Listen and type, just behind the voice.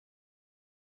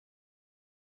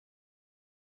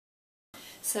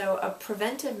So a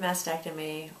preventive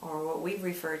mastectomy, or what we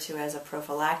refer to as a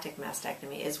prophylactic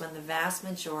mastectomy, is when the vast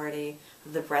majority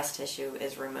of the breast tissue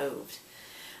is removed.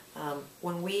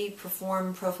 When we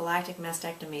perform prophylactic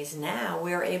mastectomies now,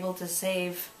 we are able to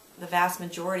save the vast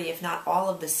majority, if not all,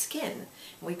 of the skin.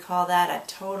 We call that a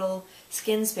total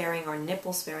skin-sparing or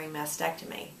nipple-sparing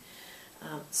mastectomy.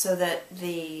 So that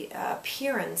the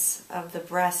appearance of the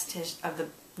breast, of the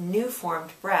new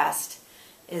formed breast,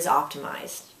 is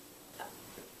optimized.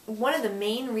 One of the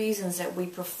main reasons that we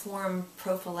perform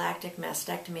prophylactic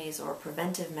mastectomies or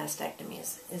preventive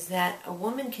mastectomies is that a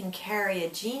woman can carry a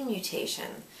gene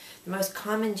mutation. The most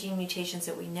common gene mutations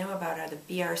that we know about are the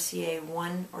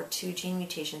BRCA1 or 2 gene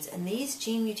mutations, and these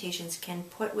gene mutations can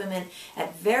put women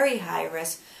at very high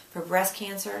risk for breast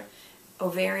cancer,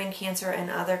 ovarian cancer,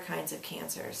 and other kinds of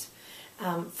cancers.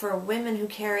 For women who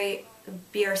carry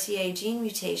BRCA gene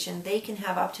mutation, they can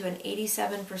have up to an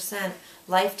 87%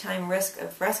 lifetime risk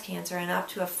of breast cancer and up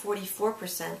to a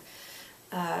 44%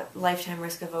 lifetime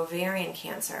risk of ovarian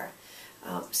cancer.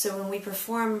 So when we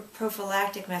perform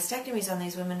prophylactic mastectomies on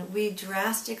these women, we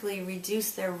drastically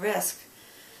reduce their risk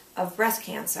of breast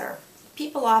cancer.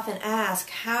 People often ask,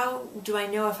 how do I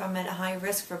know if I'm at a high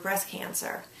risk for breast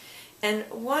cancer? And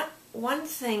one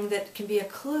thing that can be a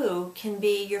clue can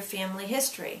be your family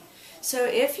history. So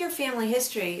if your family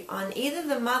history on either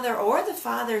the mother or the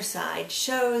father's side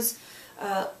shows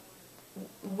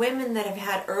women that have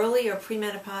had early or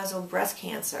premenopausal breast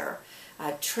cancer,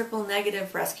 triple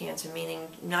negative breast cancer, meaning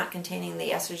not containing the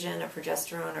estrogen or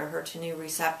progesterone or HER2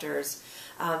 receptors,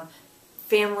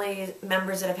 family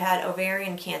members that have had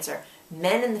ovarian cancer,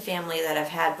 men in the family that have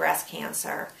had breast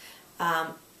cancer,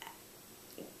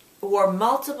 or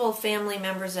multiple family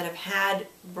members that have had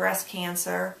breast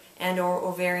cancer and or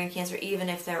ovarian cancer, even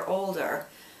if they're older,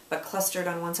 but clustered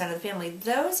on one side of the family.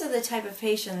 Those are the type of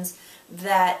patients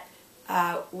that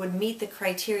would meet the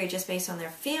criteria just based on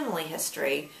their family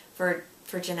history for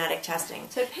genetic testing.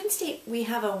 So at Penn State, we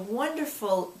have a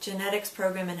wonderful genetics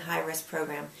program and high-risk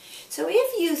program. So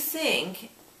if you think,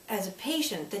 as a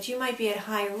patient, that you might be at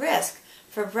high risk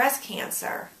for breast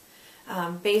cancer,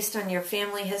 based on your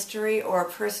family history or a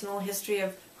personal history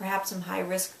of perhaps some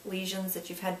high-risk lesions that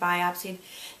you've had biopsied,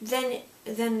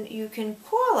 then you can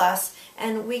call us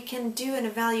and we can do an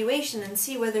evaluation and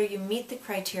see whether you meet the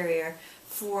criteria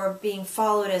for being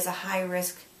followed as a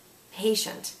high-risk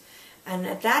patient. And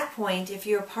at that point, if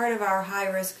you're part of our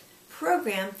high-risk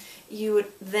program, you would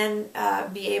then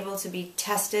be able to be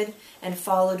tested and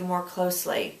followed more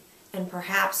closely, and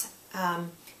perhaps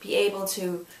be able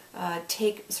to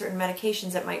take certain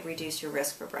medications that might reduce your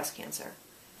risk for breast cancer.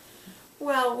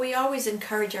 Well, we always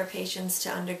encourage our patients to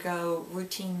undergo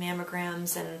routine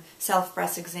mammograms and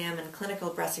self-breast exam and clinical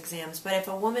breast exams, but if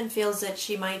a woman feels that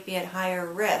she might be at higher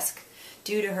risk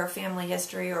due to her family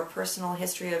history or personal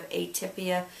history of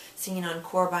atypia seen on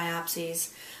core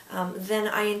biopsies, then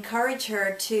I encourage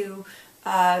her to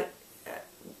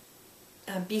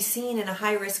be seen in a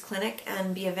high-risk clinic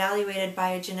and be evaluated by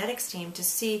a genetics team to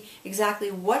see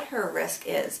exactly what her risk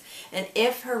is. And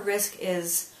if her risk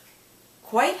is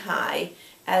quite high,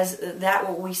 as that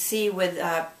what we see with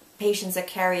patients that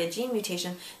carry a gene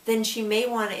mutation, then she may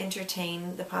want to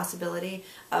entertain the possibility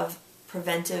of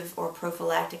preventive or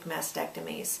prophylactic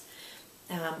mastectomies.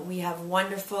 We have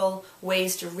wonderful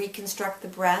ways to reconstruct the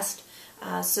breast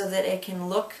so that it can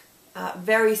look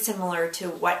very similar to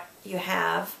what you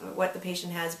have, what the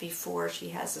patient has before she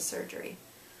has the surgery.